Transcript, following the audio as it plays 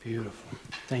Beautiful.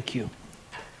 Thank you.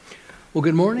 Well,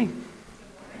 good morning.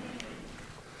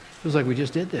 Feels like we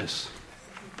just did this.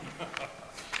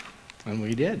 And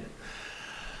we did.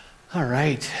 All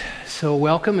right. So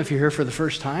welcome if you're here for the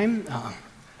first time.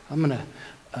 I'm going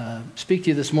to speak to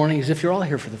you this morning as if you're all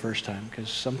here for the first time, because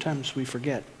sometimes we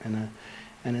forget. And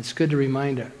it's good to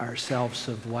remind ourselves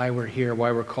of why we're here,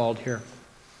 why we're called here.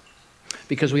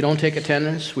 Because we don't take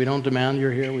attendance, we don't demand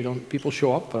you're here, people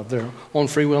show up of their own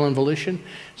free will and volition.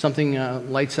 Something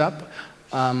lights up.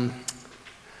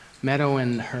 Meadow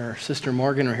and her sister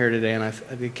Morgan are here today, and I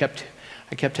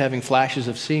kept having flashes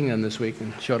of seeing them this week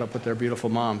and showed up with their beautiful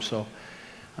mom. So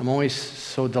I'm always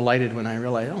so delighted when I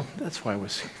realize, oh, that's why I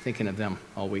was thinking of them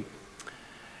all week.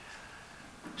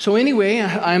 So anyway,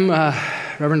 I'm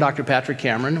Reverend Dr. Patrick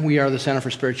Cameron. We are the Center for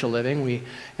Spiritual Living.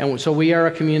 So we are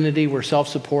a community. We're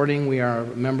self-supporting. We are a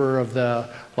member of the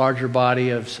larger body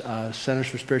of Centers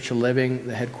for Spiritual Living,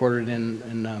 headquartered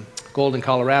in Golden,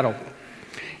 Colorado.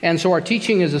 And so our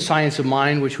teaching is The Science of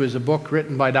Mind, which was a book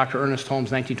written by Dr. Ernest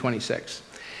Holmes, 1926.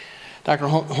 Dr.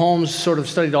 Holmes sort of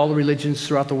studied all the religions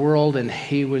throughout the world, and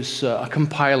he was a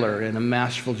compiler and a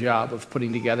masterful job of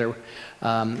putting together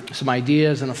some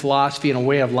ideas and a philosophy and a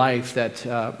way of life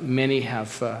that many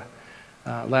have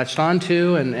latched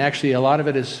onto, and actually a lot of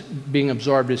it is being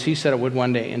absorbed, as he said it would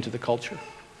one day, into the culture.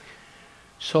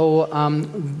 So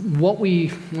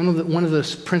one of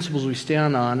the principles we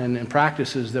stand on and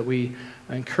practices that we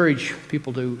encourage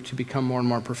people to become more and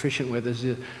more proficient with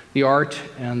is the art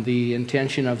and the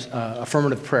intention of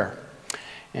affirmative prayer.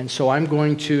 And so I'm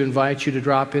going to invite you to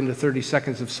drop into 30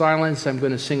 seconds of silence. I'm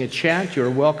going to sing a chant.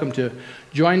 You're welcome to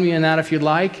join me in that if you'd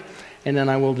like. And then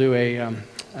I will do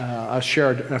I'll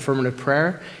share an affirmative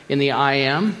prayer in the I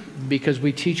am, because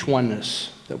we teach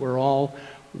oneness, that we're all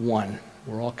one.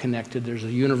 We're all connected. There's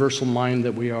a universal mind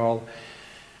that we are all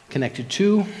connected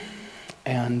to.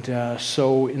 And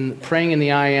so in praying in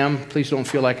the I am, please don't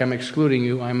feel like I'm excluding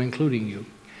you. I'm including you.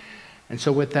 And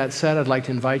so with that said, I'd like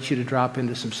to invite you to drop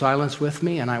into some silence with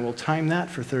me, and I will time that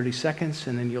for 30 seconds,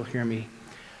 and then you'll hear me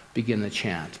begin the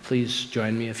chant. Please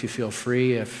join me if you feel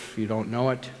free. If you don't know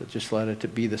it, just let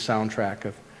it be the soundtrack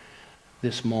of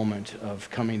this moment of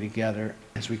coming together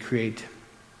as we create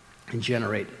and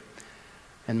generate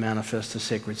and manifest a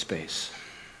sacred space.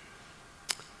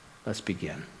 Let's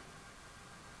begin.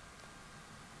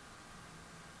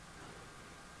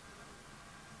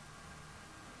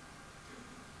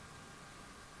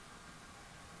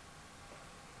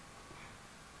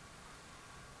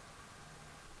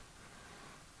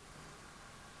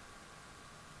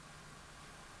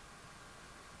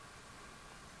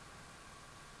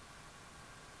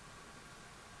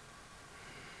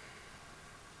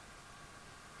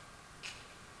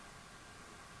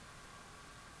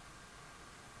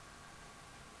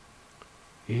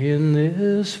 In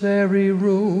this very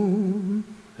room,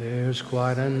 there's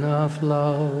quite enough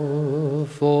love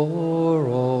for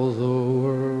all the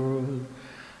world.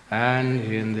 And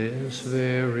in this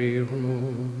very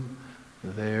room,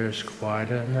 there's quite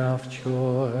enough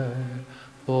joy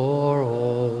for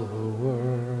all the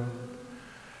world.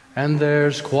 And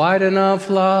there's quite enough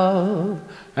love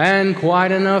and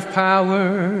quite enough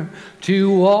power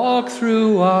to walk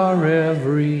through our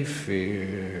every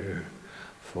fear.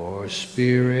 For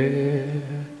Spirit,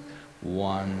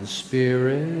 one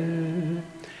Spirit,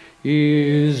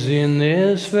 is in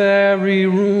this very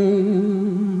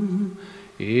room,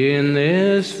 in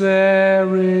this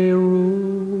very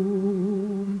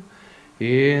room,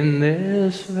 in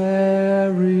this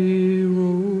very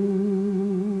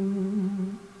room.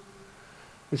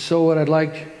 And so what I'd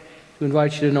like to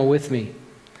invite you to know with me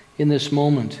in this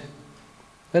moment,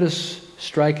 let us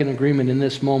strike an agreement in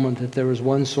this moment that there is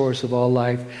one source of all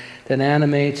life that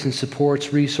animates and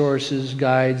supports, resources,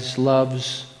 guides,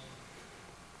 loves,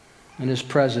 and is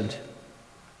present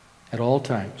at all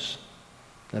times.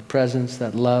 That presence,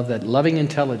 that love, that loving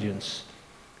intelligence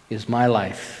is my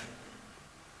life.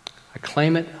 I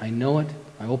claim it, I know it,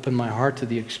 I open my heart to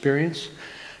the experience.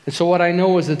 And so what I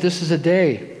know is that this is a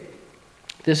day,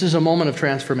 this is a moment of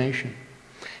transformation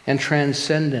and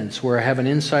transcendence, where I have an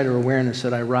insight or awareness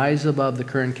that I rise above the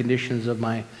current conditions of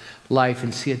my life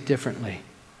and see it differently.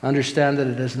 Understand that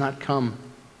it has not come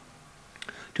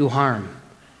to harm.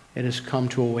 It has come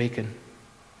to awaken.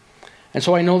 And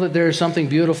so I know that there is something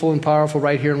beautiful and powerful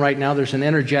right here and right now. There's an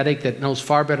energetic that knows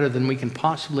far better than we can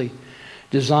possibly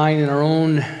design in our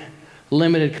own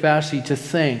limited capacity to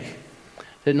think,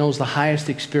 that knows the highest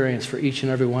experience for each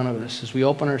and every one of us as we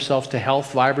open ourselves to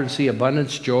health, vibrancy,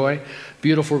 abundance, joy,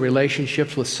 beautiful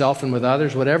relationships with self and with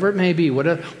others, whatever it may be,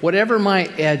 whatever my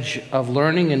edge of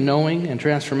learning and knowing and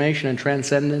transformation and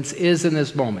transcendence is in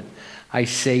this moment. I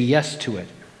say yes to it.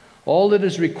 All that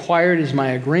is required is my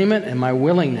agreement and my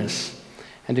willingness,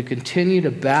 and to continue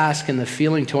to bask in the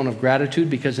feeling tone of gratitude,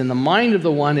 because in the mind of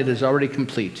the one, it is already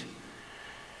complete.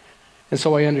 And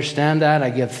so I understand that, I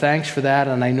give thanks for that,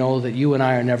 and I know that you and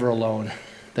I are never alone,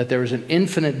 that there is an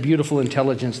infinite, beautiful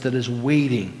intelligence that is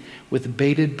waiting with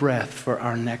bated breath for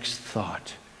our next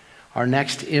thought, our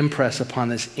next impress upon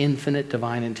this infinite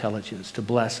divine intelligence to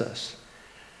bless us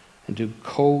and to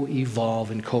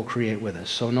co-evolve and co-create with us.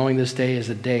 So knowing this day is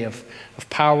a day of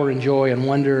power and joy and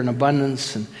wonder and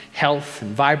abundance and health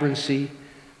and vibrancy,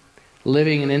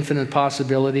 living in infinite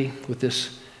possibility with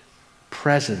this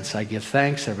presence, I give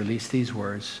thanks, I release these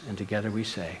words, and together we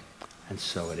say, and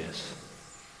so it is.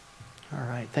 All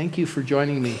right, thank you for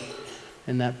joining me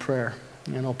in that prayer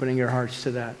and opening your hearts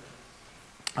to that.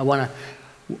 I want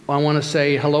to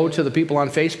say hello to the people on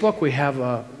Facebook. We have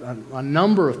a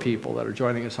number of people that are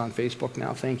joining us on Facebook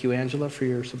now. Thank you, Angela, for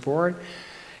your support.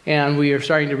 And we are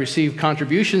starting to receive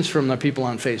contributions from the people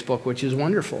on Facebook, which is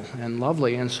wonderful and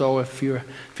lovely. And so if you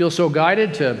feel so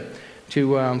guided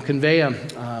to convey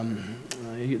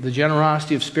the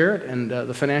generosity of spirit and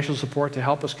the financial support to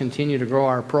help us continue to grow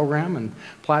our program and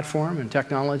platform and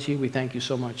technology, we thank you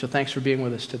so much. So thanks for being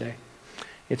with us today.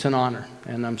 It's an honor,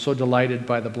 and I'm so delighted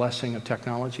by the blessing of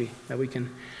technology that we can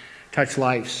touch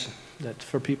lives, that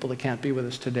for people that can't be with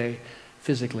us today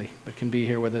physically, but can be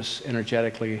here with us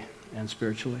energetically and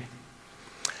spiritually.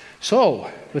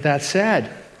 So, with that said,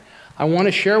 I want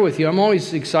to share with you, I'm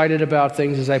always excited about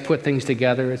things as I put things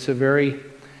together. It's a very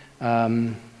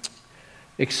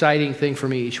exciting thing for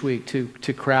me each week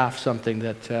to craft something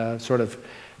that sort of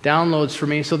downloads for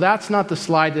me. So that's not the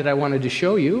slide that I wanted to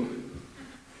show you.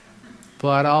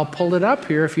 But I'll pull it up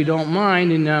here if you don't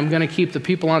mind, and I'm going to keep the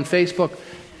people on Facebook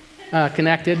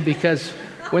connected, because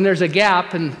when there's a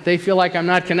gap and they feel like I'm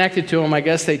not connected to them, I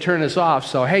guess they turn us off.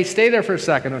 So, hey, stay there for a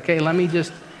second, okay? Let me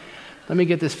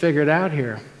get this figured out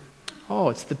here. Oh,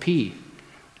 it's the P.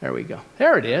 There we go.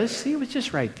 There it is. See, it was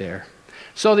just right there.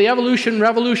 So the evolution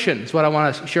revolution is what I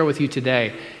want to share with you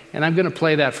today, and I'm going to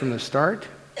play that from the start.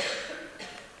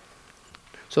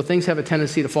 So things have a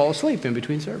tendency to fall asleep in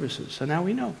between services, so now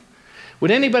we know. Would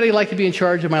anybody like to be in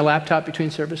charge of my laptop between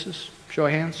services? Show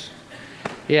of hands.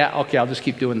 Yeah, okay, I'll just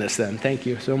keep doing this then. Thank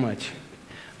you so much.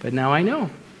 But now I know.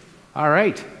 All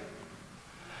right.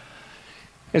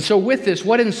 And so with this,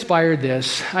 what inspired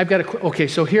this? I've got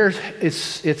so here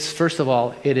it's first of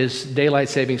all, it is daylight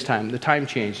savings time. The time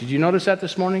change. Did you notice that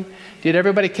this morning? Did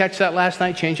everybody catch that last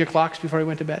night? Change your clocks before you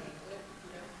went to bed?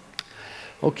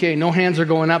 Okay, no hands are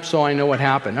going up, so I know what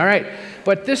happened. All right,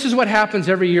 but this is what happens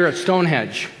every year at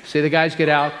Stonehenge. See, the guys get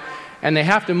out, and they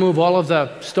have to move all of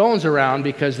the stones around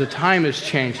because the time has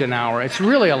changed an hour. It's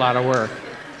really a lot of work.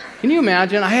 Can you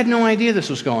imagine? I had no idea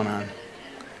this was going on.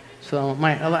 So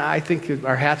I think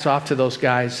our hats off to those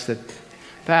guys that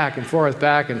back and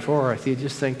forth. You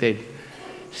just think they'd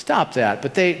stop that,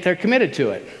 but they're committed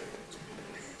to it.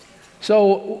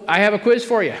 So I have a quiz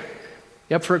for you.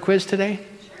 You up for a quiz today?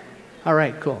 All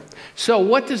right, cool. So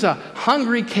what does a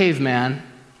hungry caveman,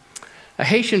 a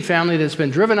Haitian family that's been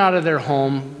driven out of their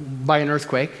home by an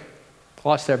earthquake,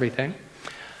 lost everything,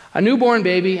 a newborn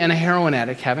baby, and a heroin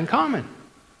addict have in common?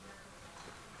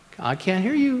 I can't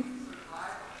hear you.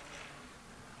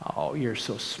 Oh, you're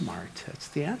so smart. That's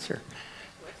the answer.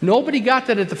 Nobody got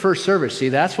that at the first service. See,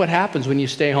 that's what happens when you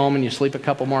stay home and you sleep a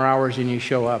couple more hours and you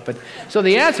show up. So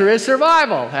the answer is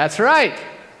survival. That's right.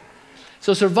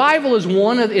 So survival is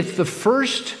it's the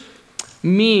first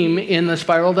meme in the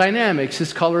spiral dynamics.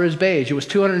 This color is beige. It was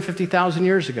 250,000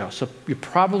 years ago, so you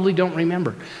probably don't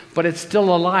remember. But it's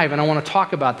still alive, and I want to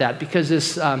talk about that because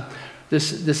this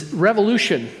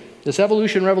evolution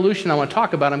revolution I want to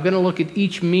talk about, I'm going to look at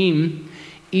each meme,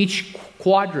 each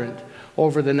quadrant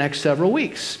over the next several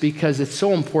weeks because it's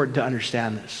so important to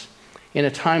understand this. In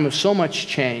a time of so much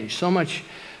change, so much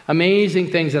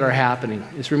amazing things that are happening.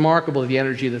 It's remarkable the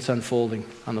energy that's unfolding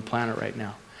on the planet right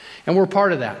now. And we're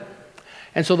part of that.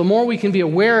 And so the more we can be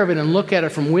aware of it and look at it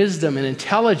from wisdom and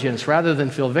intelligence rather than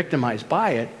feel victimized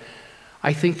by it,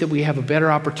 I think that we have a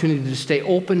better opportunity to stay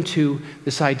open to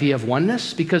this idea of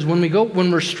oneness, because when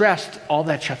we're stressed, all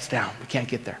that shuts down. We can't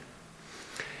get there.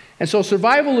 And so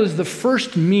survival is the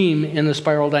first meme in the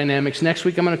spiral dynamics. Next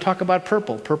week I'm going to talk about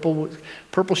purple.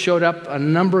 Purple showed up a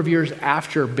number of years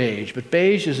after beige, but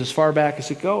beige is as far back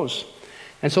as it goes.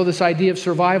 And so this idea of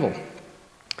survival.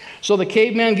 So the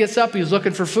caveman gets up, he's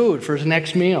looking for food for his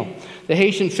next meal. The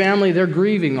Haitian family, they're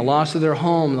grieving the loss of their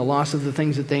home, the loss of the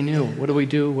things that they knew. What do we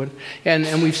do?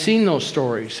 And we've seen those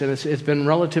stories, and it's been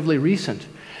relatively recent.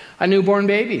 A newborn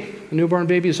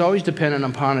baby is always dependent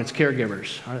upon its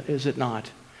caregivers, is it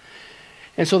not?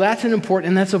 And so that's an important,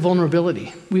 and that's a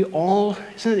vulnerability. We all,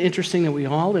 isn't it interesting that we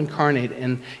all incarnate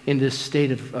in this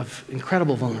state of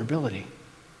incredible vulnerability?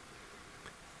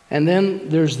 And then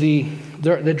there's the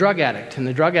drug addict, and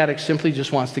the drug addict simply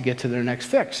just wants to get to their next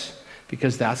fix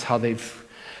because that's how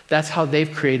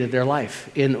they've created their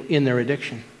life in their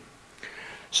addiction.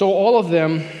 So all of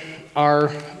them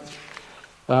are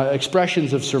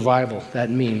expressions of survival, that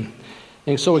mean.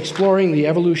 And so exploring the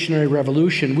evolutionary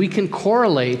revolution, we can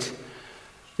correlate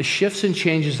the shifts and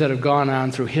changes that have gone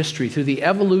on through history, through the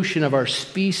evolution of our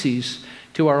species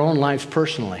to our own lives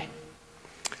personally.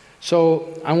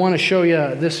 So I want to show you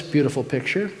this beautiful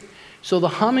picture. So the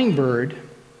hummingbird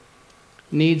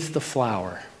needs the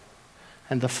flower,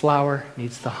 and the flower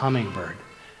needs the hummingbird.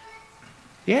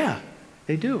 Yeah,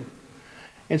 they do.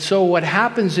 And so what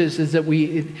happens is that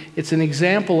it's an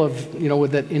example of,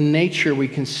 that in nature we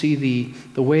can see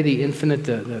the way the infinite,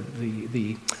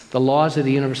 the laws of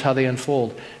the universe, how they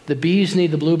unfold. The bees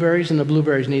need the blueberries and the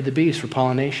blueberries need the bees for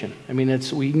pollination. I mean,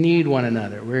 we need one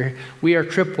another. We are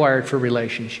tripwired for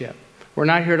relationship. We're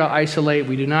not here to isolate.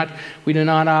 We do not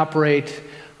operate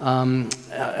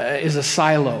as a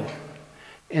silo.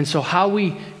 And so how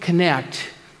we connect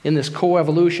in this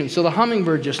coevolution, so the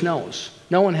hummingbird just knows.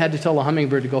 No one had to tell the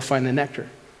hummingbird to go find the nectar.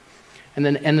 And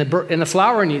the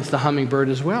flower needs the hummingbird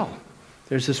as well.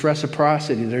 There's this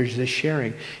reciprocity, there's this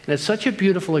sharing. And it's such a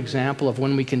beautiful example of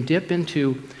when we can dip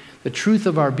into the truth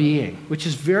of our being, which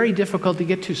is very difficult to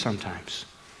get to sometimes.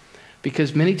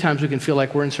 Because many times we can feel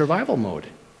like we're in survival mode.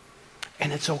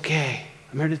 And it's okay.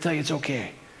 I'm here to tell you it's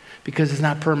okay. Because it's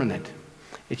not permanent.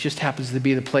 It just happens to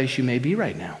be the place you may be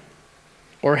right now.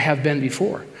 Or have been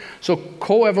before. So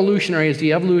coevolutionary is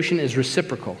the evolution is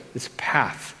reciprocal. It's a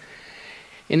path.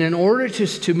 And in order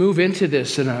to move into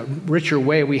this in a richer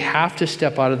way, we have to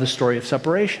step out of the story of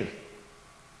separation.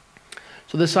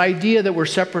 So this idea that we're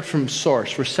separate from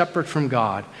Source, we're separate from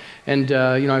God. And,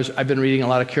 I've been reading a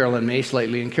lot of Carolyn Myss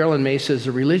lately, and Carolyn Myss says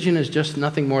that religion is just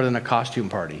nothing more than a costume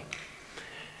party.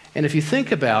 And if you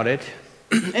think about it,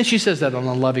 and she says that in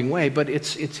a loving way, but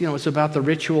it's about the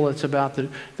ritual, it's about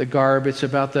the garb, it's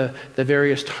about the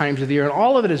various times of the year, and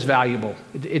all of it is valuable.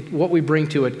 What we bring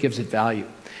to it gives it value.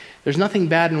 There's nothing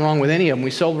bad and wrong with any of them.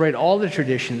 We celebrate all the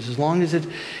traditions as long as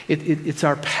it's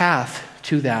our path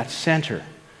to that center,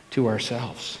 to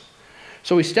ourselves.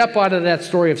 So we step out of that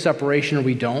story of separation or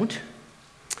we don't.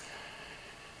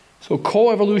 So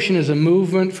coevolution is a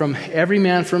movement from every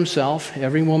man for himself,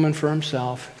 every woman for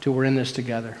himself, to we're in this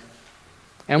together.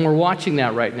 And we're watching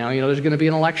that right now. There's going to be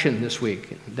an election this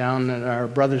week down at our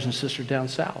brothers and sisters down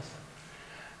south.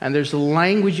 And there's a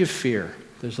language of fear.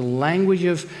 There's a language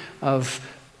of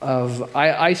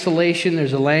isolation.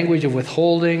 There's a language of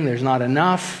withholding. There's not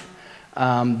enough.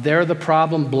 They're the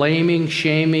problem. Blaming,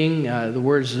 shaming. The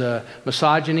words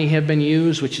misogyny have been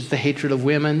used, which is the hatred of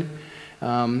women.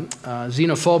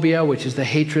 Xenophobia, which is the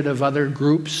hatred of other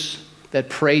groups that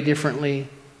pray differently,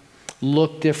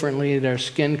 look differently, their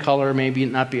skin color maybe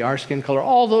not be our skin color,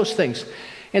 all those things.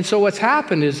 And so what's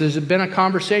happened is there's been a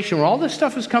conversation where all this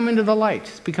stuff has come into the light.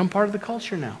 It's become part of the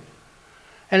culture now.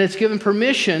 And it's given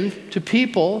permission to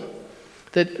people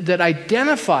that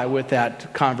identify with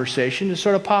that conversation to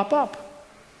sort of pop up.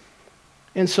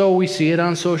 And so we see it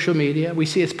on social media. We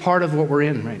see it's part of what we're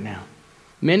in right now.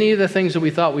 Many of the things that we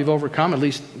thought we've overcome, at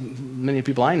least many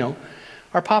people I know,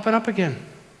 are popping up again.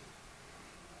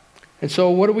 And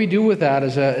so what do we do with that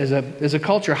as a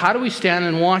culture? How do we stand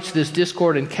and watch this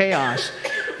discord and chaos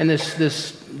and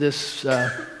this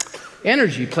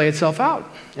energy play itself out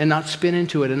and not spin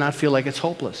into it and not feel like it's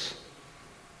hopeless?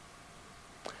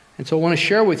 And so I want to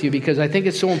share with you because I think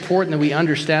it's so important that we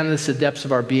understand this, the depths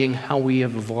of our being, how we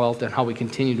have evolved and how we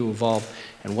continue to evolve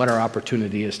and what our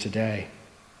opportunity is today.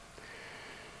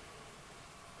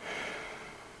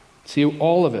 See,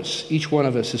 all of us, each one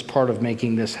of us is part of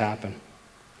making this happen.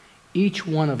 Each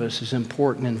one of us is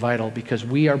important and vital because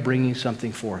we are bringing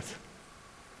something forth.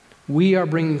 We are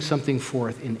bringing something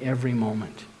forth in every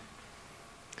moment.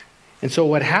 And so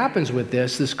what happens with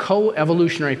this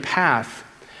co-evolutionary path,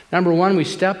 number one, we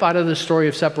step out of the story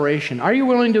of separation. Are you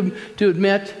willing to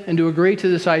admit and to agree to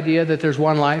this idea that there's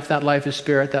one life, that life is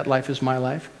spirit, that life is my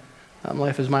life, that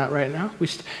life is mine right now?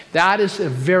 That is a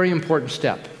very important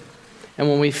step. And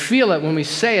when we feel it, when we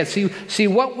say it, see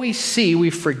what we see,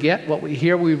 we forget. What we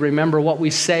hear, we remember. What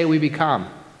we say, we become.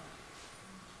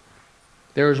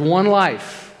 There is one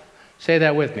life. Say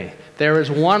that with me. There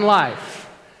is one life.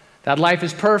 That life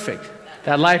is perfect.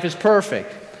 That life is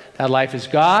perfect. That life is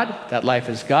God. That life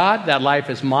is God. That life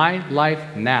is my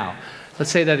life now. Let's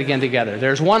say that again together.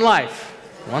 There's one life.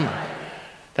 One life.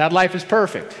 That life is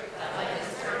perfect.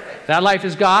 That life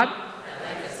is God.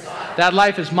 That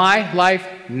life is my life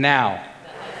now.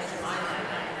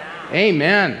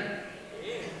 Amen.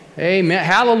 Amen.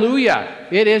 Hallelujah.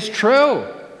 It is true.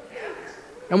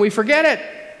 And we forget it.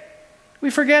 We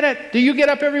forget it. Do you get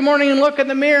up every morning and look in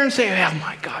the mirror and say, oh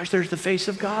my gosh, there's the face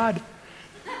of God.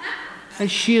 And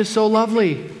she is so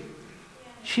lovely.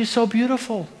 She is so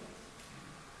beautiful.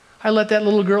 I let that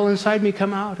little girl inside me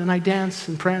come out, and I dance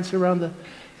and prance around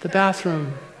the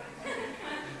bathroom.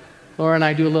 Laura and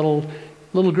I do a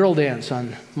little girl dance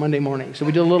on Monday mornings. So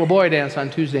we do a little boy dance on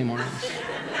Tuesday mornings.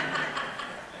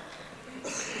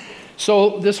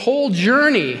 So this whole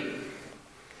journey,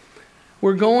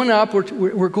 we're going up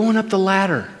the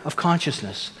ladder of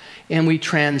consciousness, and we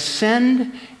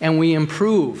transcend and we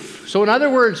improve. So in other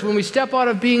words, when we step out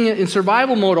of being in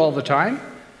survival mode all the time,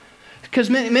 because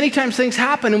many times things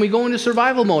happen and we go into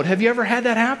survival mode. Have you ever had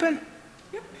that happen?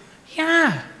 Yep.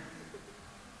 Yeah.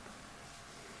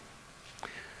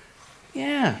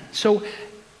 Yeah. So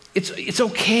it's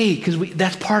okay because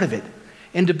that's part of it.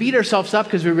 And to beat ourselves up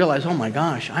because we realize, oh my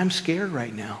gosh, I'm scared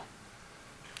right now.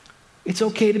 It's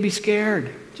okay to be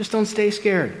scared. Just don't stay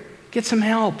scared. Get some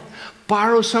help.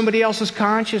 Borrow somebody else's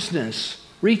consciousness.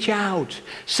 Reach out.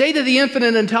 Say to the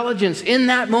infinite intelligence in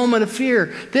that moment of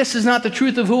fear, this is not the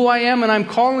truth of who I am, and I'm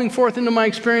calling forth into my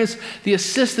experience the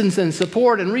assistance and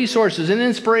support and resources and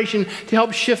inspiration to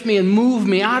help shift me and move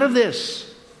me out of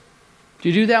this. Do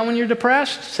you do that when you're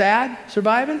depressed, sad,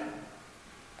 surviving?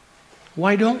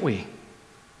 Why don't we?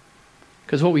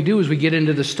 Because what we do is we get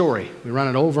into the story. We run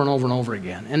it over and over and over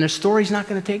again. And the story's not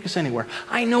going to take us anywhere.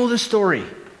 I know the story.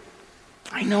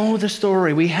 I know the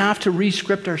story. We have to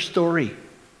re-script our story.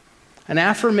 An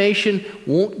affirmation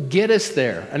won't get us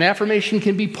there. An affirmation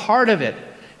can be part of it.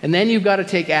 And then you've got to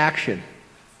take action.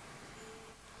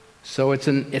 So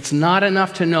it's not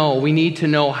enough to know. We need to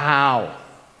know how.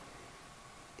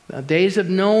 The days of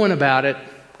knowing about it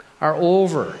are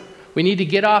over. We need to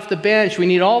get off the bench. We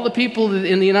need all the people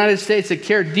in the United States that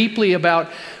care deeply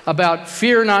about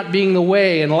fear not being the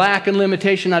way and lack and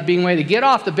limitation not being the way to get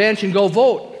off the bench and go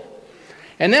vote.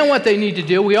 And then what they need to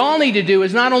do, we all need to do,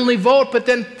 is not only vote, but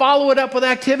then follow it up with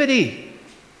activity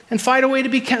and find a way to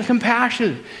be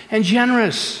compassionate and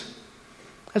generous.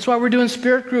 That's why we're doing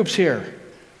spirit groups here.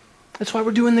 That's why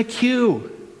we're doing the Q.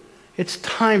 It's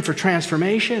time for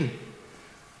transformation.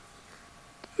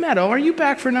 Meadow, are you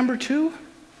back for number 2?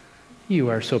 You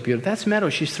are so beautiful. That's Meadow.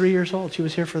 She's 3 years old. She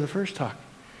was here for the first talk.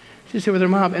 She's here with her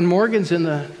mom. And Morgan's in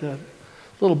the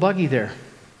little buggy there.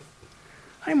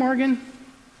 Hi, Morgan.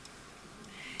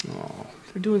 Oh,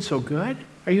 they're doing so good.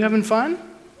 Are you having fun?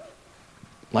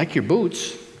 Like your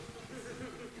boots.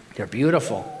 They're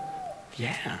beautiful.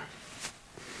 Yeah.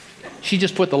 She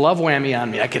just put the love whammy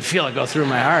on me. I could feel it go through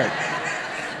my heart.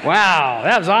 Wow,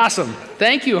 that was awesome.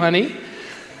 Thank you, honey.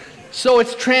 So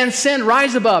it's transcend,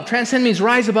 rise above. Transcend means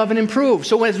rise above and improve.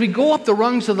 So as we go up the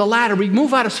rungs of the ladder, we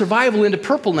move out of survival into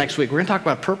purple next week. We're going to talk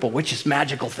about purple, which is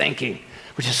magical thinking,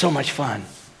 which is so much fun.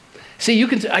 See, you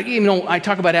can, I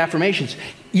talk about affirmations.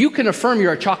 You can affirm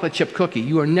you're a chocolate chip cookie.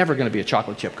 You are never going to be a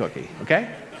chocolate chip cookie,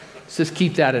 okay? So just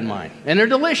keep that in mind. And they're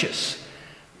delicious.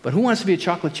 But who wants to be a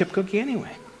chocolate chip cookie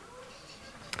anyway?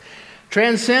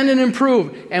 Transcend and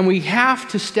improve. And we have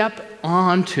to step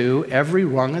onto every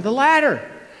rung of the ladder.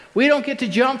 We don't get to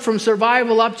jump from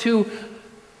survival up to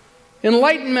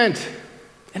enlightenment.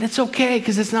 And it's okay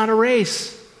because it's not a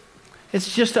race.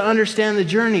 It's just to understand the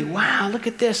journey. Wow, look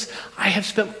at this. I have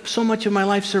spent so much of my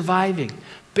life surviving,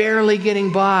 barely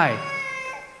getting by.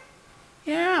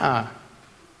 Yeah.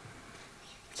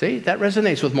 See, that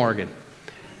resonates with Morgan.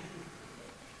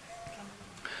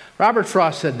 Robert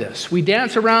Frost said this: we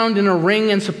dance around in a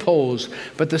ring and suppose,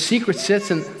 but the secret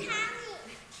sits in...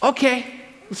 Okay,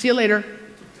 we'll see you later.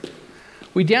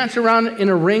 We dance around in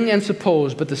a ring and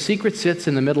suppose, but the secret sits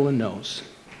in the middle and knows.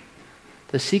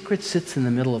 The secret sits in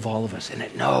the middle of all of us, and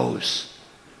it knows.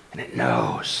 And it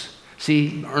knows.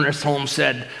 See, Ernest Holmes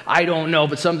said, I don't know,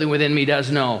 but something within me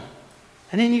does know.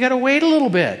 And then you got to wait a little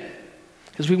bit,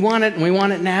 because we want it, and we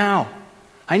want it now.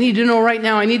 I need to know right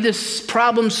now. I need this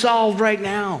problem solved right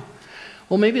now.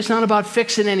 Well, maybe it's not about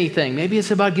fixing anything. Maybe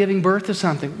it's about giving birth to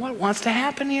something. What wants to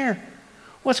happen here?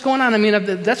 What's going on? I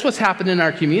mean, that's what's happened in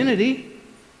our community.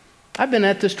 I've been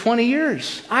at this 20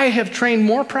 years. I have trained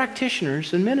more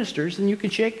practitioners and ministers than you can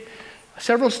shake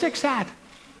several sticks at.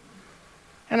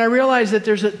 And I realize that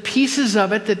there's pieces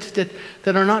of it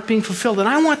that are not being fulfilled. And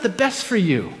I want the best for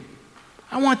you.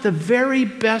 I want the very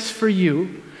best for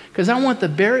you, because I want the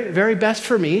very, very best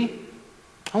for me.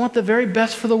 I want the very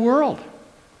best for the world.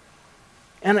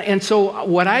 And so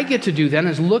what I get to do then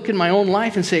is look in my own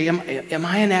life and say, am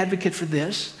I an advocate for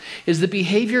this? Is the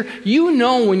behavior, you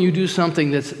know when you do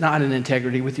something that's not in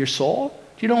integrity with your soul.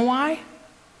 Do you know why?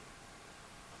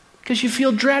 Because you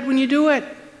feel dread when you do it.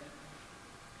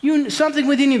 Something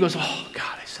within you goes, oh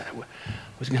God, I said I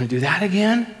was going to do that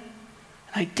again, and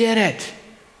I did it.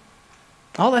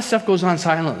 All that stuff goes on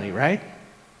silently, right?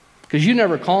 Because you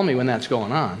never call me when that's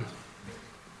going on.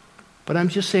 But I'm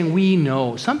just saying we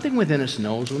know, something within us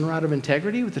knows when we're out of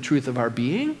integrity with the truth of our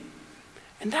being.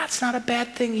 And that's not a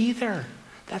bad thing either.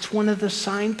 That's one of the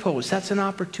signposts. That's an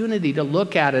opportunity to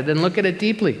look at it and look at it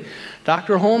deeply.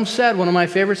 Dr. Holmes said, one of my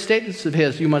favorite statements of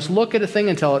his, you must look at a thing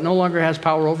until it no longer has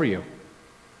power over you.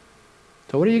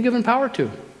 So what are you giving power to?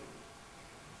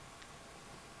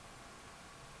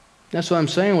 That's what I'm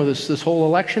saying with this whole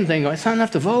election thing. It's not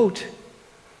enough to vote.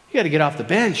 You got to get off the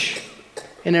bench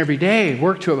and every day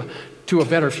work to a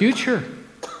better future.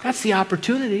 That's the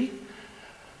opportunity.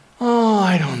 Oh,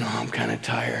 I don't know. I'm kind of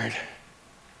tired.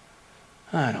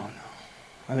 I don't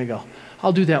know. I think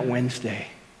I'll do that Wednesday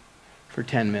for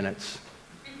 10 minutes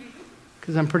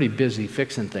because I'm pretty busy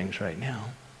fixing things right now.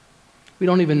 We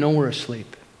don't even know we're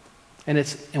asleep. And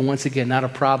once again, not a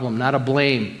problem, not a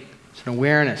blame. It's an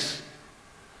awareness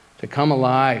to come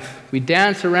alive. We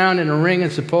dance around in a ring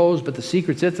and suppose, but the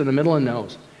secret sits in the middle and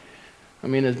knows. I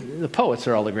mean, the poets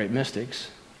are all the great mystics.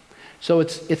 So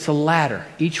it's a ladder.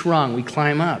 Each rung, we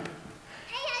climb up.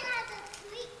 Hey, I got a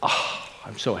treat. Oh,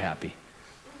 I'm so happy.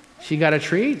 She got a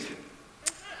treat?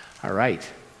 All right.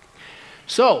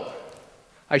 So,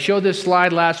 I showed this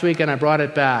slide last week and I brought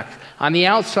it back. On the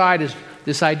outside is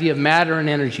this idea of matter and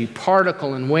energy,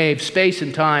 particle and wave, space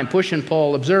and time, push and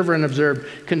pull, observer and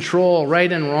observed, control,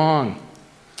 right and wrong.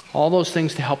 All those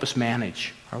things to help us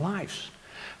manage our lives.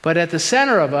 But at the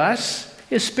center of us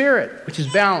is spirit, which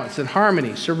is balance and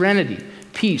harmony, serenity,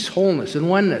 peace, wholeness, and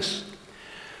oneness.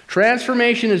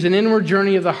 Transformation is an inward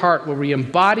journey of the heart where we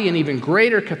embody an even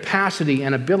greater capacity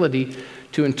and ability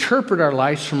to interpret our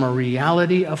lives from a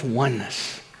reality of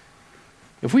oneness.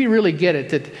 If we really get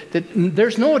it, that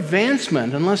there's no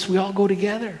advancement unless we all go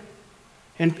together.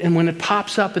 And when it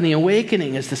pops up in the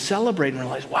awakening is to celebrate and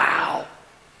realize, wow,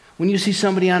 when you see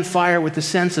somebody on fire with the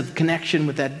sense of connection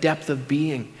with that depth of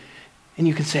being, and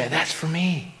you can say, that's for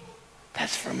me.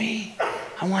 That's for me.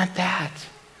 I want that.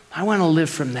 I want to live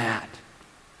from that.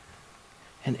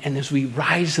 And as we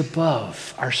rise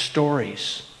above our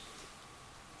stories,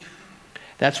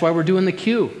 that's why we're doing the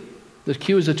Q. The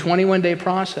Q is a 21-day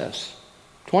process.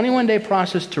 21-day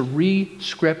process to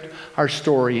re-script our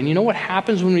story. And you know what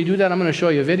happens when we do that? I'm going to show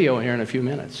you a video here in a few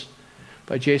minutes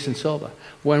by Jason Silva.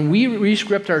 When we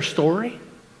re-script our story,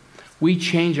 we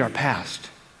change our past.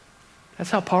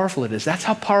 That's how powerful it is. That's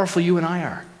how powerful you and I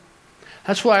are.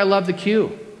 That's why I love the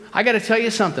Q. I got to tell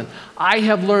you something. I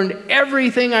have learned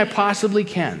everything I possibly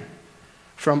can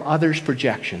from others'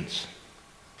 projections.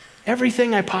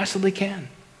 Everything I possibly can.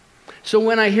 So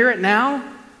when I hear it now,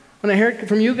 when I hear it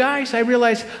from you guys, I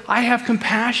realize I have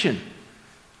compassion.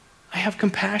 I have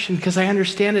compassion because I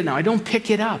understand it now. I don't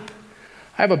pick it up.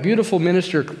 I have a beautiful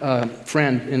minister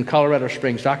friend in Colorado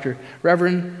Springs,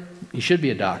 Reverend, he should be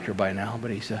a doctor by now,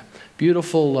 but he's a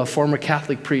beautiful former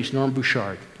Catholic priest, Norm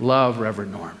Bouchard. Love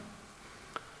Reverend Norm.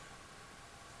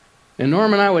 And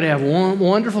Norm and I would have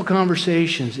wonderful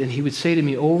conversations, and he would say to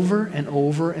me over and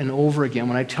over and over again,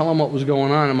 when I tell him what was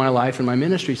going on in my life and my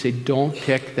ministry, he'd say, don't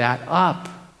pick that up.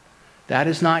 That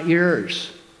is not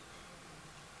yours.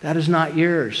 That is not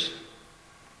yours.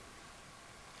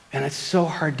 And it's so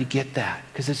hard to get that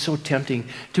because it's so tempting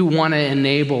to want to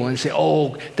enable and say,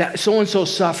 oh, that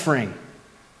so-and-so's suffering.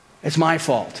 It's my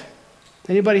fault.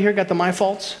 Anybody here got the my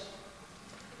faults?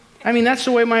 I mean, that's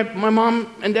the way my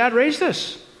mom and dad raised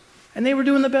us. And they were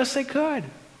doing the best they could.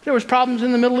 There was problems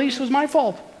in the Middle East. It was my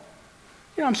fault.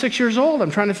 You know, I'm 6 years old.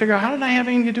 I'm trying to figure out, how did I have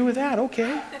anything to do with that?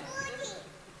 Okay.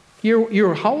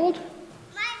 You're how old?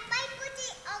 My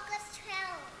birthday, August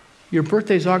 12th. Your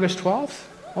birthday's August 12th?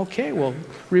 Okay, well,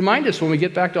 remind us when we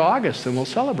get back to August and we'll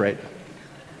celebrate.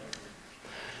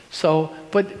 So,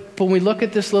 but when we look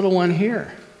at this little one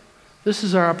here, this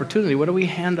is our opportunity. What do we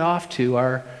hand off to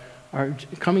our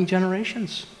coming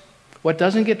generations? What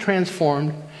doesn't get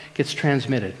transformed gets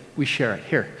transmitted. We share it.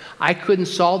 Here, I couldn't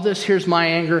solve this. Here's my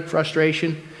anger,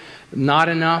 frustration. Not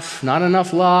enough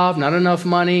love, not enough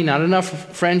money, not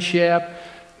enough friendship,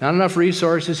 not enough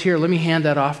resources. Here, let me hand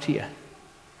that off to you.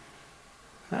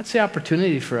 That's the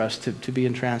opportunity for us to be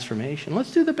in transformation.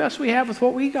 Let's do the best we have with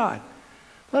what we got.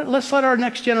 Let's let our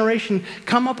next generation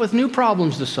come up with new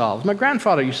problems to solve. My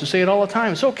grandfather used to say it all the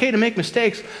time. It's okay to make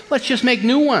mistakes. Let's just make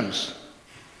new ones.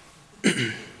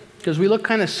 because we look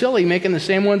kind of silly making the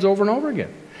same ones over and over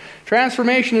again.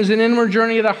 Transformation is an inward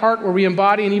journey of the heart where we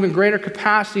embody an even greater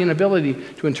capacity and ability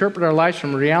to interpret our lives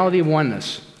from a reality of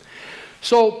oneness.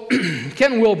 So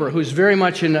Ken Wilber, who's very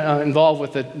much involved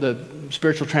with the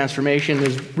spiritual transformation,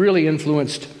 has really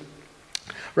influenced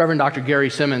Reverend Dr. Gary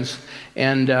Simmons,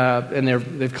 and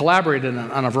they've collaborated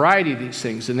on a variety of these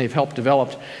things, and they've helped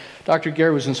develop. Dr.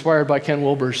 Gary was inspired by Ken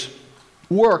Wilber's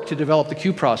work to develop the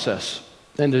Q process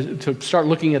and to start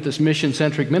looking at this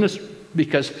mission-centric ministry,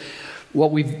 because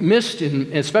what we've missed,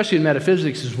 especially in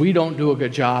metaphysics, is we don't do a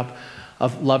good job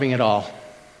of loving it all.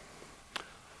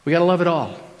 We got to love it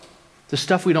all. The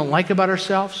stuff we don't like about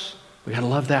ourselves, we got to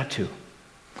love that too.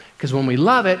 Because when we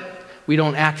love it, we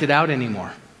don't act it out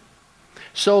anymore.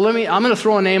 So I'm going to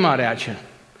throw a name out at you,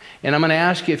 and I'm going to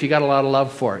ask you if you got a lot of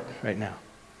love for it right now.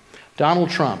 Donald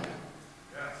Trump.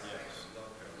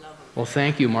 Well,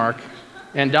 thank you, Mark.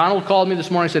 And Donald called me this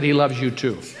morning and said he loves you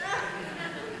too.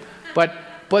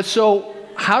 But so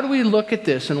how do we look at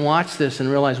this and watch this and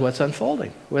realize what's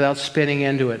unfolding without spinning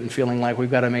into it and feeling like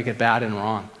we've got to make it bad and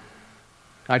wrong?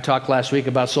 I talked last week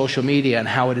about social media and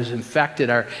how it has affected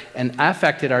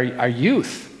our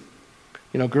youth.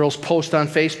 You know, girls post on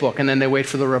Facebook and then they wait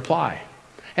for the reply.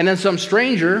 And then some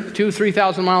stranger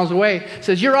 2,000-3,000 miles away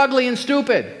says, "You're ugly and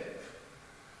stupid."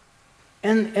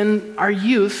 And our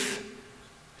youth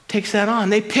takes that on.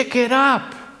 They pick it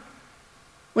up.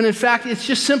 When in fact, it's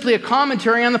just simply a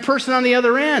commentary on the person on the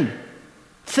other end,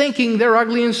 thinking they're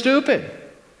ugly and stupid.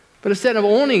 But instead of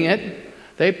owning it,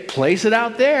 they place it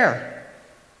out there.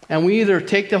 And we either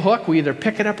take the hook, we either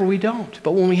pick it up or we don't.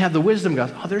 But when we have the wisdom,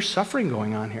 goes, oh, there's suffering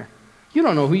going on here. You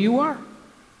don't know who you are.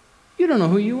 You don't know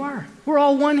who you are. We're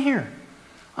all one here.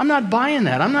 I'm not buying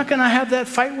that. I'm not going to have that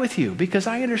fight with you because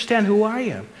I understand who I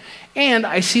am. And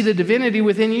I see the divinity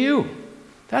within you.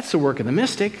 That's the work of the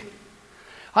mystic.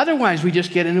 Otherwise, we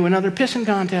just get into another pissing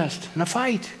contest and a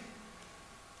fight.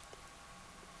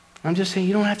 I'm just saying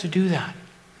you don't have to do that.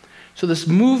 So this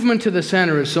movement to the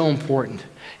center is so important.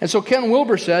 And so Ken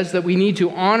Wilber says that we need to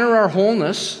honor our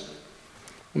wholeness.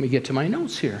 Let me get to my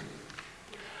notes here.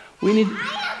 We need...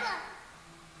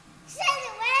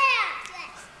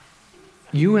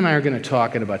 You and I are going to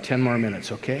talk in about 10 more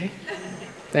minutes, okay?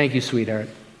 Thank you, sweetheart.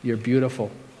 You're beautiful.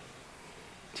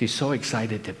 She's so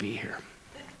excited to be here.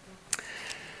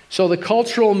 So the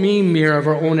cultural meme mirror of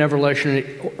our own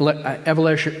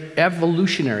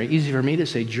evolutionary, easy for me to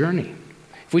say, journey.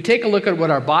 If we take a look at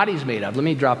what our body's made of, let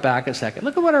me drop back a second.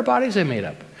 Look at what our bodies are made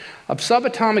of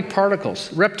subatomic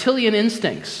particles, reptilian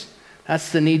instincts.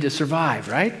 That's the need to survive,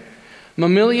 right?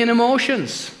 Mammalian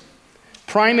emotions,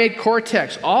 primate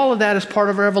cortex. All of that is part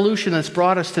of our evolution that's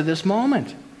brought us to this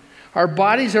moment. Our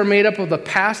bodies are made up of the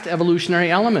past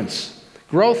evolutionary elements.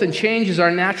 Growth and change is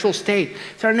our natural state.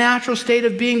 It's our natural state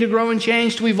of being to grow and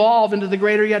change, to evolve into the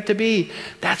greater yet to be.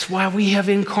 That's why we have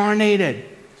incarnated.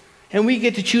 And we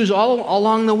get to choose all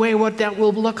along the way what that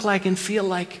will look like and feel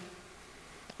like.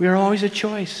 We are always a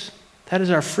choice. That is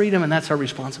our freedom and that's our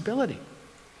responsibility.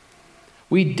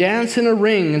 We dance in a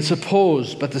ring and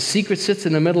suppose, but the secret sits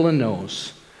in the middle and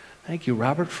knows. Thank you,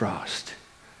 Robert Frost.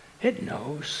 It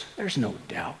knows. There's no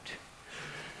doubt.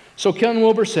 So Ken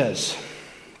Wilber says,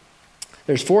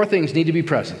 there's 4 things need to be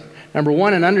present. Number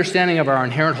 1, an understanding of our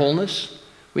inherent wholeness.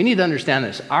 We need to understand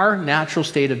this. Our natural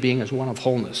state of being is one of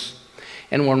wholeness.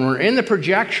 And when we're in the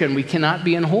projection, we cannot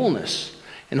be in wholeness.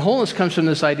 And wholeness comes from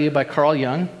this idea by Carl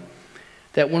Jung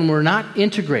that when we're not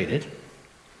integrated,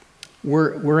 we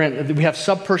have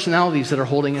subpersonalities that are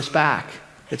holding us back.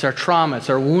 It's our trauma,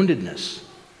 it's our woundedness.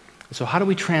 So how do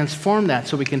we transform that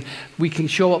so we can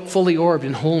show up fully orbed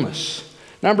in wholeness?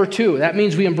 Number 2, that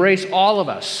means we embrace all of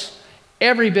us.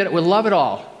 Every bit, we love it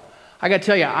all. I got to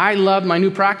tell you, I love my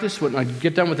new practice when I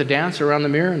get done with the dance around the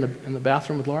mirror in the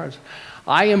bathroom with Laura.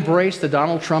 I embrace the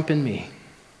Donald Trump in me.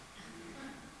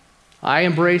 I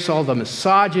embrace all the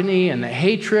misogyny and the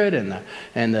hatred and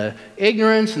the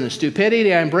ignorance and the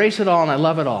stupidity. I embrace it all and I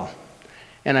love it all.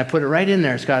 And I put it right in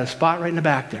there. It's got a spot right in the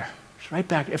back there. It's right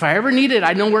back. If I ever need it,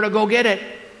 I know where to go get it.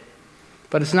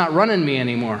 But it's not running me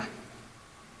anymore.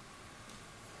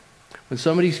 When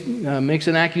somebody makes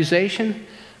an accusation,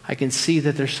 I can see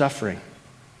that they're suffering.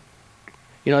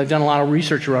 You know, they've done a lot of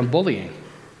research around bullying.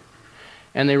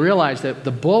 And they realize that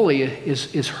the bully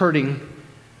is hurting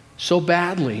so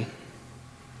badly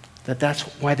that that's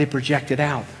why they project it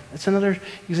out. That's another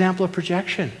example of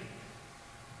projection.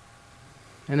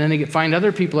 And then they find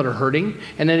other people that are hurting,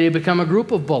 and then they become a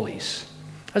group of bullies.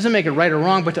 Doesn't make it right or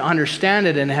wrong, but to understand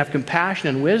it and have compassion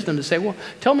and wisdom to say, well,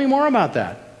 tell me more about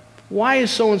that. Why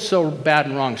is so-and-so bad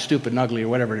and wrong, stupid and ugly, or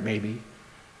whatever it may be?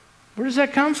 Where does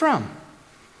that come from?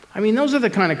 I mean, those are the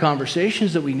kind of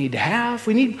conversations that we need to have.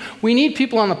 We need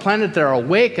people on the planet that are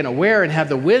awake and aware and have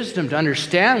the wisdom to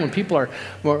understand when people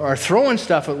are throwing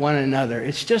stuff at one another.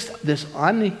 It's just this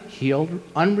unhealed,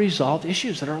 unresolved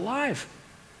issues that are alive.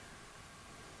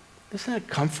 Isn't it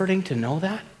comforting to know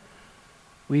that?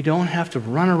 We don't have to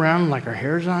run around like our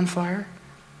hair's on fire.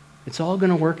 It's all going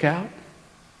to work out.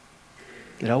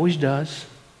 It always does.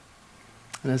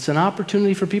 And it's an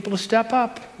opportunity for people to step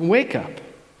up and wake up.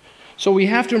 So we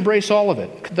have to embrace all of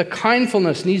it. The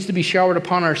kindfulness needs to be showered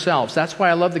upon ourselves. That's why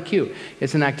I love the Q.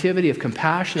 It's an activity of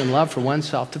compassion and love for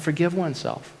oneself, to forgive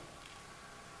oneself.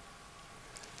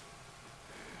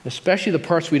 Especially the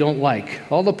parts we don't like.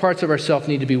 All the parts of ourselves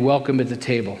need to be welcome at the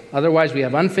table. Otherwise, we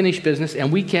have unfinished business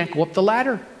and we can't go up the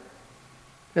ladder.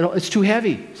 It's too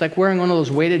heavy. It's like wearing one of those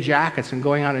weighted jackets and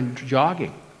going out and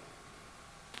jogging.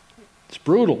 It's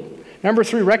brutal. Number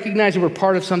 3, recognize that we're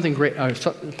part of something great,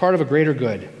 part of a greater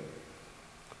good.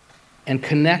 And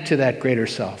connect to that greater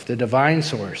self, the divine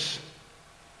source.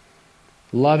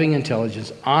 Loving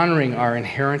intelligence, honoring our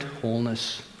inherent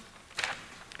wholeness.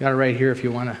 Got it right here if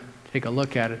you want to take a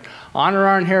look at it. Honor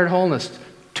our inherent wholeness.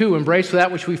 2, embrace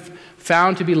that which we've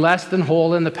found to be less than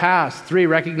whole in the past. 3,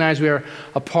 recognize we are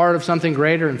a part of something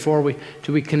greater. And 4,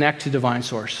 we connect to divine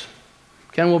source.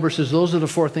 Ken Wilber says those are the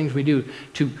 4 things we do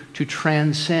to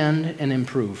transcend and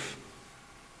improve.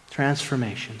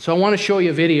 Transformation. So I want to show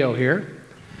you a video here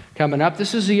coming up.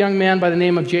 This is a young man by the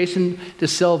name of Jason De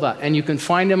Silva, and you can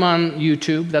find him on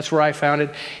YouTube. That's where I found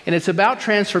it. And it's about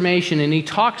transformation, and he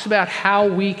talks about how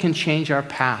we can change our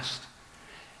past.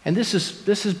 And this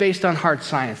is based on hard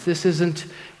science. This isn't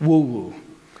woo-woo.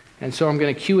 And so I'm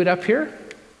going to cue it up here.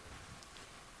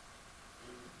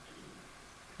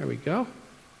 There we go.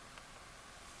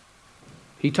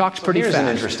 He talks pretty fast. Here's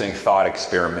an interesting thought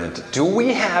experiment. Do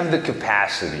we have the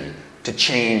capacity to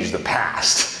change the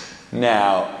past?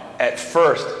 Now, at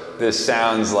first, this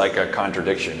sounds like a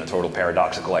contradiction, a total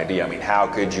paradoxical idea. I mean, how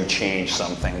could you change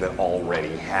something that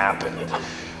already happened?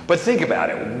 But think about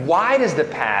it. Why does the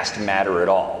past matter at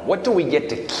all? What do we get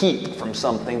to keep from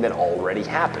something that already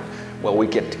happened? Well, we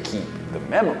get to keep the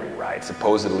memory, right?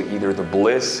 Supposedly either the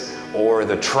bliss or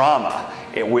the trauma.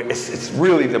 It's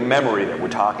really the memory that we're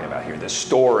talking about here, the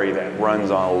story that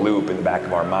runs on a loop in the back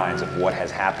of our minds of what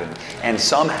has happened. And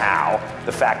somehow,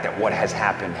 the fact that what has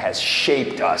happened has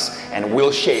shaped us and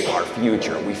will shape our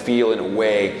future. We feel in a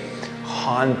way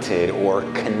haunted or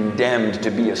condemned to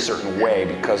be a certain way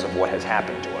because of what has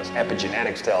happened to us.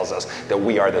 Epigenetics tells us that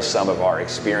we are the sum of our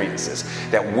experiences,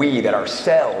 that our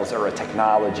cells are a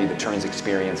technology that turns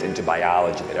experience into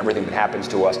biology, that everything that happens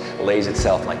to us lays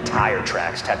itself like tire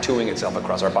tracks, tattooing itself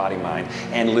across our body mind,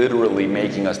 and literally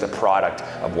making us the product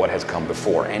of what has come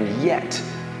before. And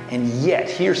yet,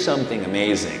 here's something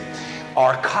amazing.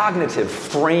 Our cognitive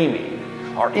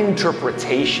framing, our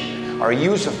interpretation, our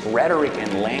use of rhetoric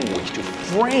and language to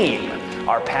frame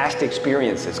our past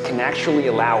experiences can actually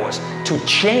allow us to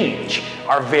change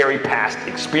our very past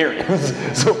experience.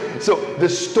 So the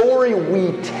story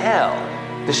we tell,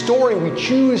 the story we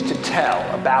choose to tell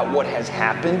about what has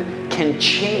happened can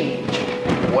change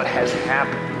what has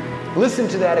happened. Listen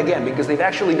to that again, because they've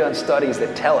actually done studies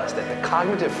that tell us that the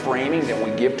cognitive framing that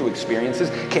we give to experiences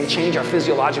can change our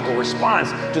physiological response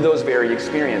to those very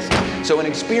experiences. So an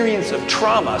experience of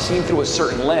trauma seen through a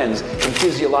certain lens can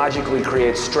physiologically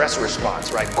create stress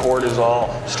response, right?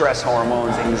 Cortisol, stress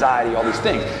hormones, anxiety, all these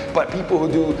things. But people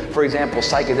who do, for example,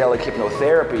 psychedelic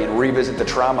hypnotherapy and revisit the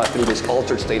trauma through this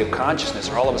altered state of consciousness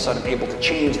are all of a sudden able to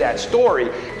change that story,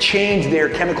 change their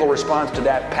chemical response to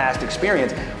that past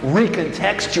experience,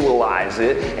 recontextualize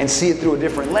it and see it through a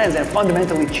different lens and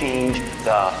fundamentally change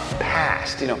the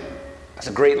past. That's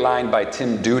a great line by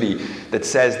Tim Doody that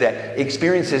says that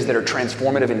experiences that are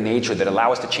transformative in nature, that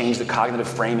allow us to change the cognitive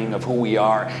framing of who we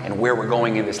are and where we're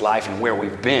going in this life and where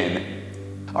we've been,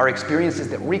 are experiences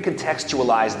that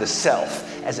recontextualize the self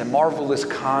as a marvelous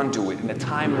conduit in a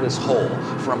timeless whole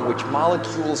from which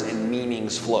molecules and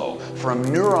meanings flow, from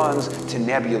neurons to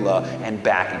nebula and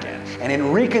back again. And in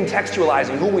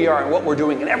recontextualizing who we are and what we're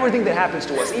doing and everything that happens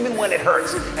to us, even when it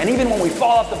hurts, and even when we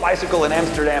fall off the bicycle in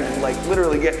Amsterdam and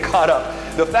literally get caught up,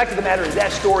 the fact of the matter is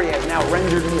that story has now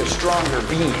rendered me a stronger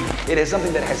being. It is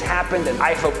something that has happened and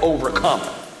I have overcome.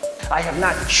 I have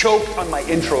not choked on my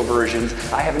introversions.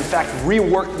 I have in fact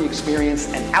reworked the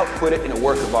experience and output it in a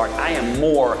work of art. I am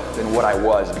more than what I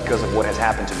was because of what has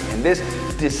happened to me. And this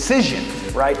decision,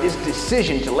 right, this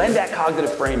decision to lend that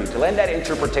cognitive framing, to lend that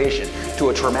interpretation to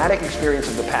a traumatic experience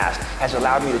of the past has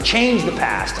allowed me to change the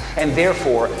past and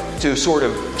therefore to sort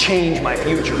of change my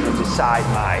future and decide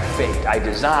my fate. I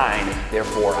design,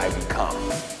 therefore I become.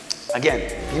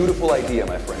 Again, beautiful idea,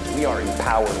 my friends. We are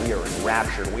empowered, we are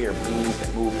enraptured, we are beings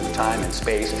that move through time and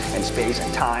space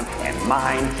and time and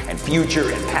mind and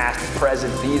future and past and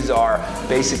present. These are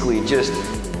basically just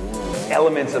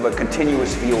elements of a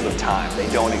continuous field of time.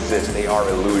 They don't exist, they are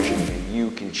illusion. And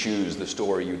you can choose the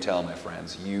story you tell, my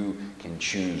friends. You can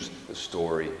choose the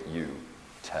story you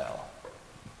tell.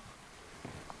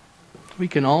 We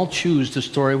can all choose the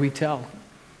story we tell.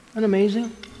 Isn't that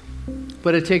amazing?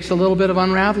 But it takes a little bit of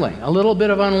unraveling, a little bit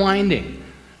of unwinding,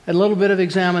 a little bit of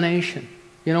examination.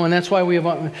 And that's why we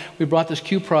brought this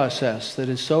Q process that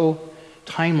is so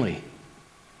timely.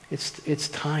 It's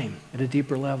time at a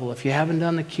deeper level. If you haven't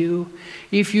done the Q,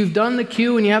 if you've done the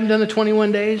Q and you haven't done the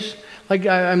 21 days, like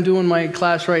I'm doing my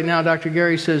class right now, Dr.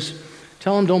 Gary says,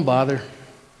 tell them don't bother.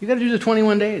 You got to do the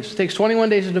 21 days. It takes 21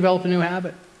 days to develop a new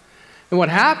habit. And what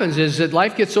happens is that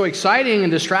life gets so exciting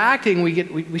and distracting,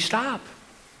 we stop.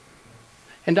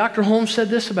 And Dr. Holmes said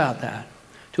this about that.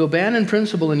 To abandon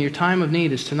principle in your time of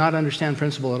need is to not understand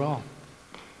principle at all.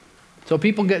 So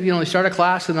people get, they start a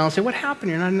class and they'll say, what happened?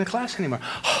 You're not in the class anymore.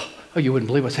 Oh, you wouldn't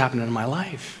believe what's happening in my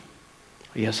life.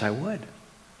 Yes, I would.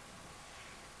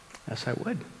 Yes, I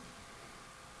would.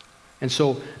 And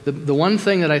so the one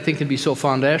thing that I think can be so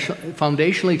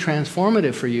foundationally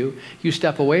transformative for you, you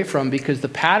step away from because the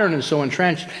pattern is so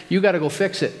entrenched, you got to go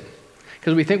fix it.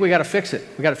 Because we think we got to fix it.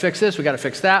 We got to fix this, we got to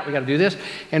fix that, we got to do this.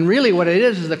 And really what it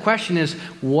is the question is,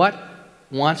 what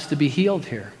wants to be healed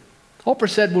here? Oprah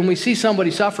said when we see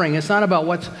somebody suffering, it's not about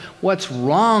what's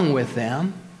wrong with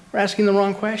them. We're asking the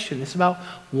wrong question. It's about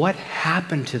what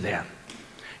happened to them.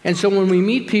 And so when we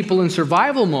meet people in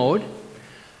survival mode,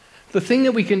 the thing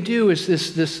that we can do is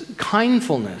this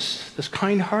kindfulness, this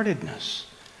kind-heartedness.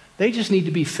 They just need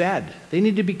to be fed. They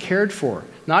need to be cared for.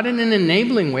 Not in an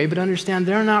enabling way, but understand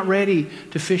they're not ready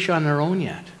to fish on their own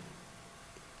yet.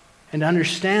 And to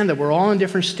understand that we're all in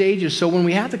different stages. So when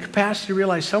we have the capacity to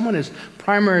realize someone is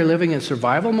primarily living in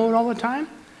survival mode all the time,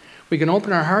 we can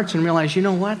open our hearts and realize, you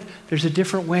know what? There's a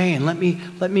different way, and let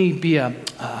me be an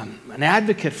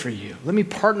advocate for you. Let me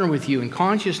partner with you in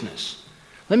consciousness.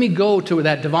 Let me go to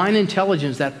that divine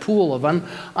intelligence, that pool of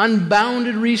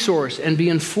unbounded resource, and be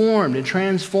informed and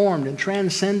transformed and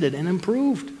transcended and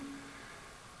improved.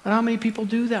 But how many people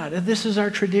do that? This is our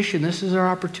tradition. This is our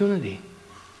opportunity.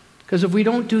 Because if we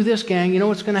don't do this, gang, you know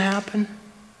what's going to happen?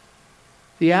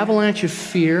 The avalanche of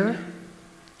fear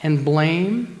and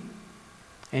blame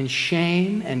and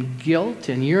shame and guilt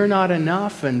and you're not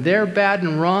enough and they're bad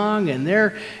and wrong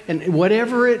and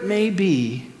whatever it may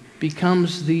be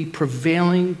becomes the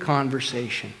prevailing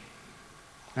conversation.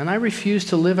 And I refuse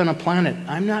to live on a planet.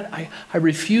 I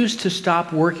refuse to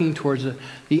stop working towards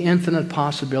the infinite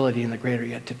possibility and the greater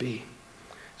yet to be.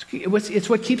 It's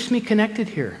what keeps me connected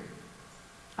here.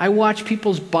 I watch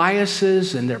people's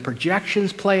biases and their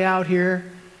projections play out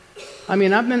here. I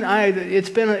mean,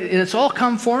 it's all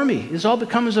come for me. It's all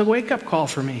become as a wake-up call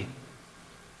for me.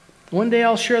 One day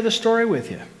I'll share the story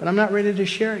with you, but I'm not ready to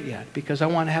share it yet because I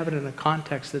want to have it in a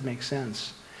context that makes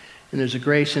sense. And there's a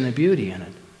grace and a beauty in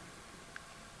it.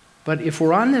 But if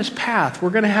we're on this path, we're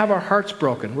going to have our hearts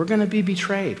broken. We're going to be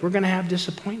betrayed. We're going to have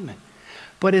disappointment.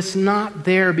 But it's not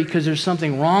there because there's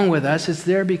something wrong with us. It's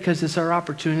there because it's our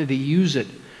opportunity to use it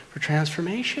for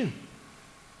transformation,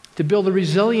 to build the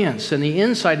resilience and the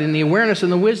insight and the awareness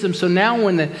and the wisdom. So now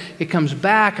when it comes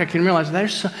back, I can realize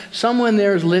there's someone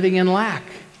there is living in lack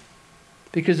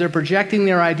because they're projecting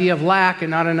their idea of lack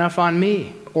and not enough on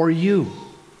me or you.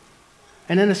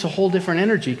 And then it's a whole different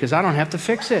energy because I don't have to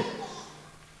fix it.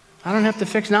 I don't have to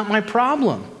fix, not my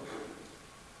problem.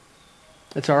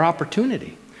 It's our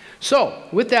opportunity. So,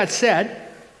 with that said,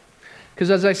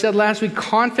 because as I said last week,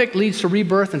 conflict leads to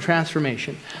rebirth and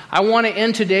transformation. I want to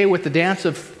end today with the dance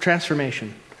of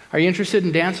transformation. Are you interested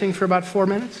in dancing for about 4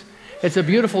 minutes? It's a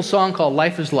beautiful song called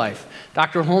Life is Life.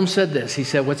 Dr. Holmes said this. He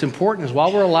said, what's important is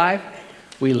while we're alive,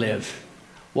 we live.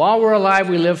 While we're alive,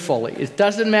 we live fully. It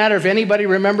doesn't matter if anybody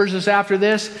remembers us after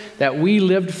this, that we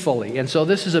lived fully. And so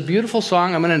this is a beautiful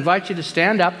song. I'm going to invite you to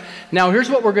stand up. Now, here's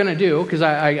what we're going to do, because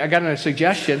I got a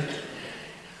suggestion,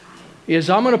 is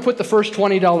I'm going to put the first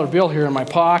 $20 bill here in my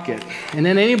pocket. And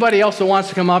then anybody else that wants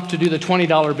to come up to do the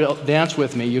 $20 bill dance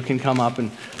with me, you can come up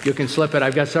and you can slip it.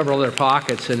 I've got several other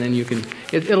pockets, and then you can,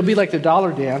 it'll be like the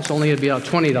dollar dance, only it'll be a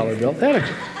 $20 bill.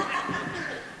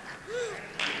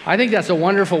 I think that's a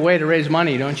wonderful way to raise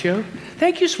money, don't you?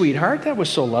 Thank you, sweetheart. That was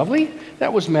so lovely.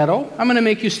 That was Meadow. I'm going to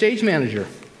make you stage manager.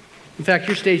 In fact,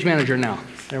 you're stage manager now.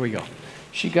 There we go.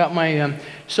 She got my...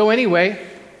 So anyway,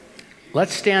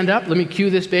 let's stand up. Let me cue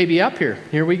this baby up here.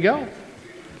 Here we go.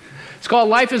 It's called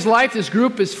Life is Life. This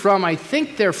group is from, I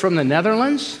think they're from the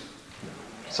Netherlands.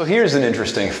 So here's an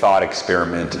interesting thought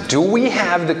experiment. Do we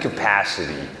have the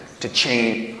capacity to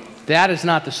change? That is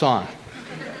not the song.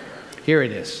 Here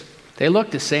it is. They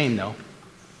look the same, though.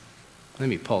 Let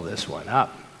me pull this one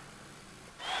up.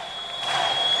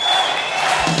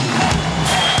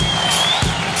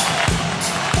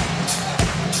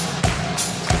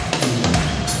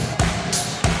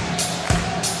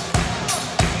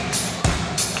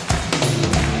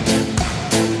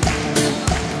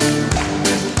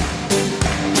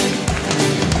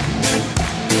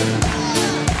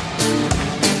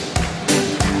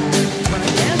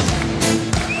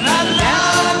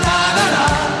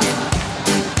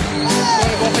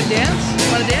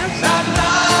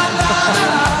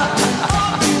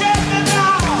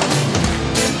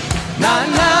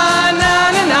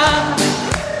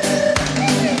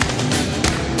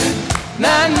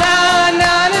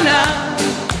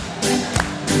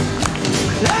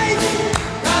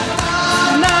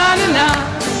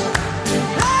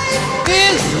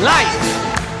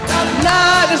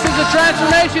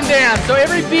 Transformation dance. So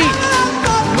every beat,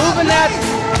 moving that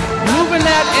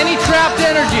any trapped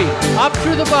energy up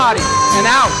through the body and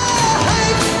out.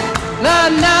 Na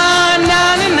na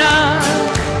na na na.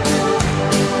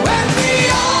 When we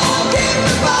all give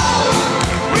the power,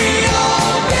 we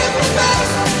all give the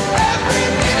best.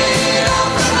 Every minute of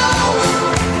an hour,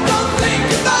 don't think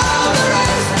about the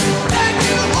rest. Then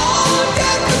you all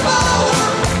get the power,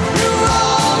 you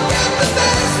all get the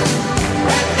best.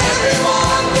 When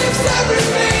everyone gives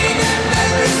everything and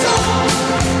every song,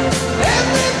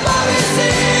 everybody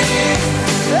sings,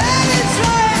 and it's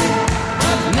right.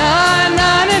 Na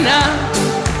na na na.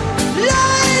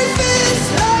 Life is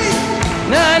life.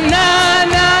 Na na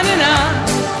na na na.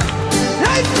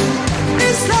 Life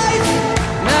is life.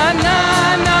 Na na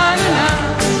na na na.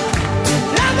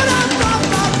 Never on top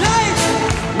of life.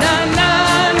 Na na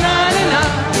na na na.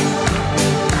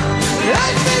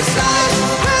 Life is life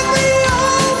when we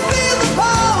all feel the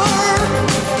power.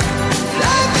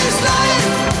 Life is life.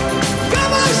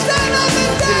 Come on, stand up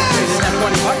and dance.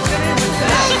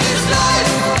 Life is life.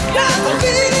 Got the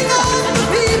feeling of the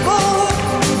people.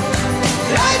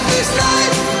 Life is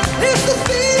life. It's the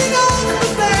feeling of the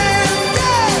band.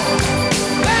 Yeah.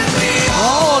 When we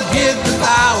all give the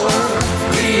power,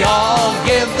 we all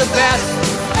give the best.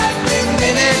 Every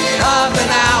minute of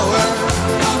an hour,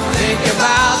 don't think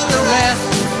about the rest.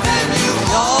 And you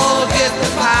all get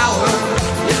the power,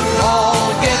 you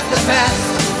all get the best.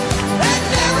 And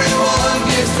everyone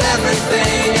gives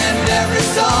everything and every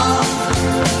song.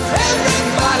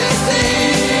 Everybody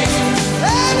sings,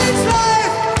 and it's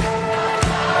life.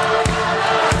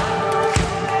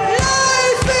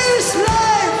 Life is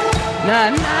life. Na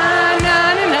na na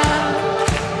na na.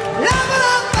 Never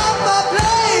on top of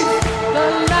life. Na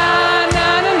na na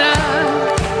na na.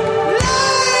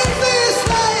 Life is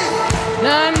life.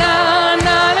 Na na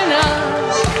na na na.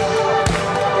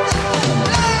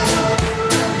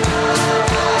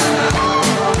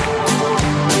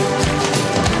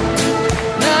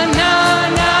 Na na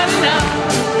na na na.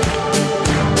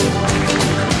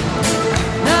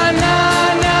 Na na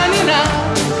na na na.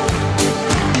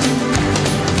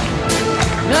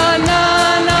 Na na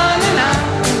na na na.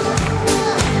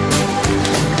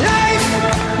 Life.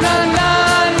 Na na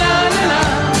na na na.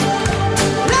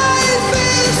 Life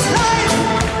is life.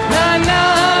 Na na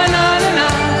na na na.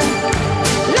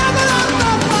 Never on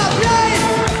top of life.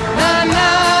 Na na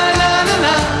na na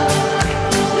na.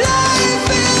 Life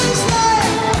is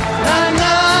life. Na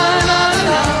na na na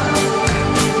na.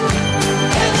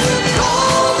 And you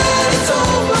call that it's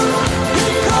over. You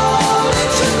call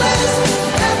it your last.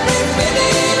 Every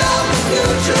minute of the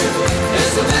future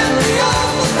is a memory of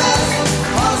the past.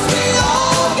 'Cause we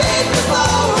all gave the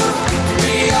power.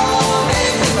 We all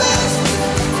gave the best.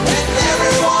 And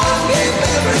everyone gave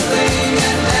everything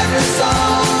and every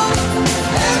song.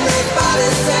 Everybody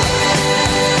sang.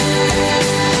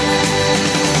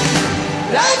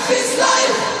 Life is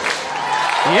life.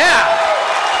 Yeah.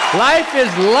 Life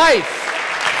is life.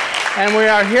 And we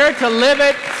are here to live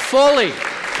it fully.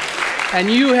 And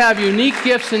you have unique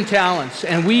gifts and talents,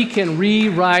 and we can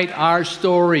rewrite our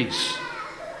stories.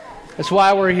 That's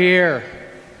why we're here.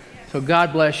 So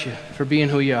God bless you for being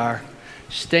who you are.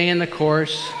 Stay in the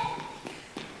course.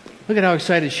 Look at how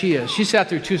excited she is. She sat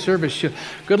through 2 services.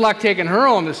 Good luck taking her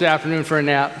home this afternoon for a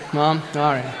nap, Mom.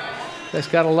 All right.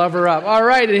 Just got to love her up. All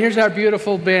right, and here's our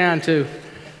beautiful band, too,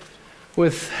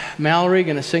 with Mallory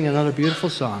going to sing another beautiful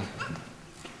song.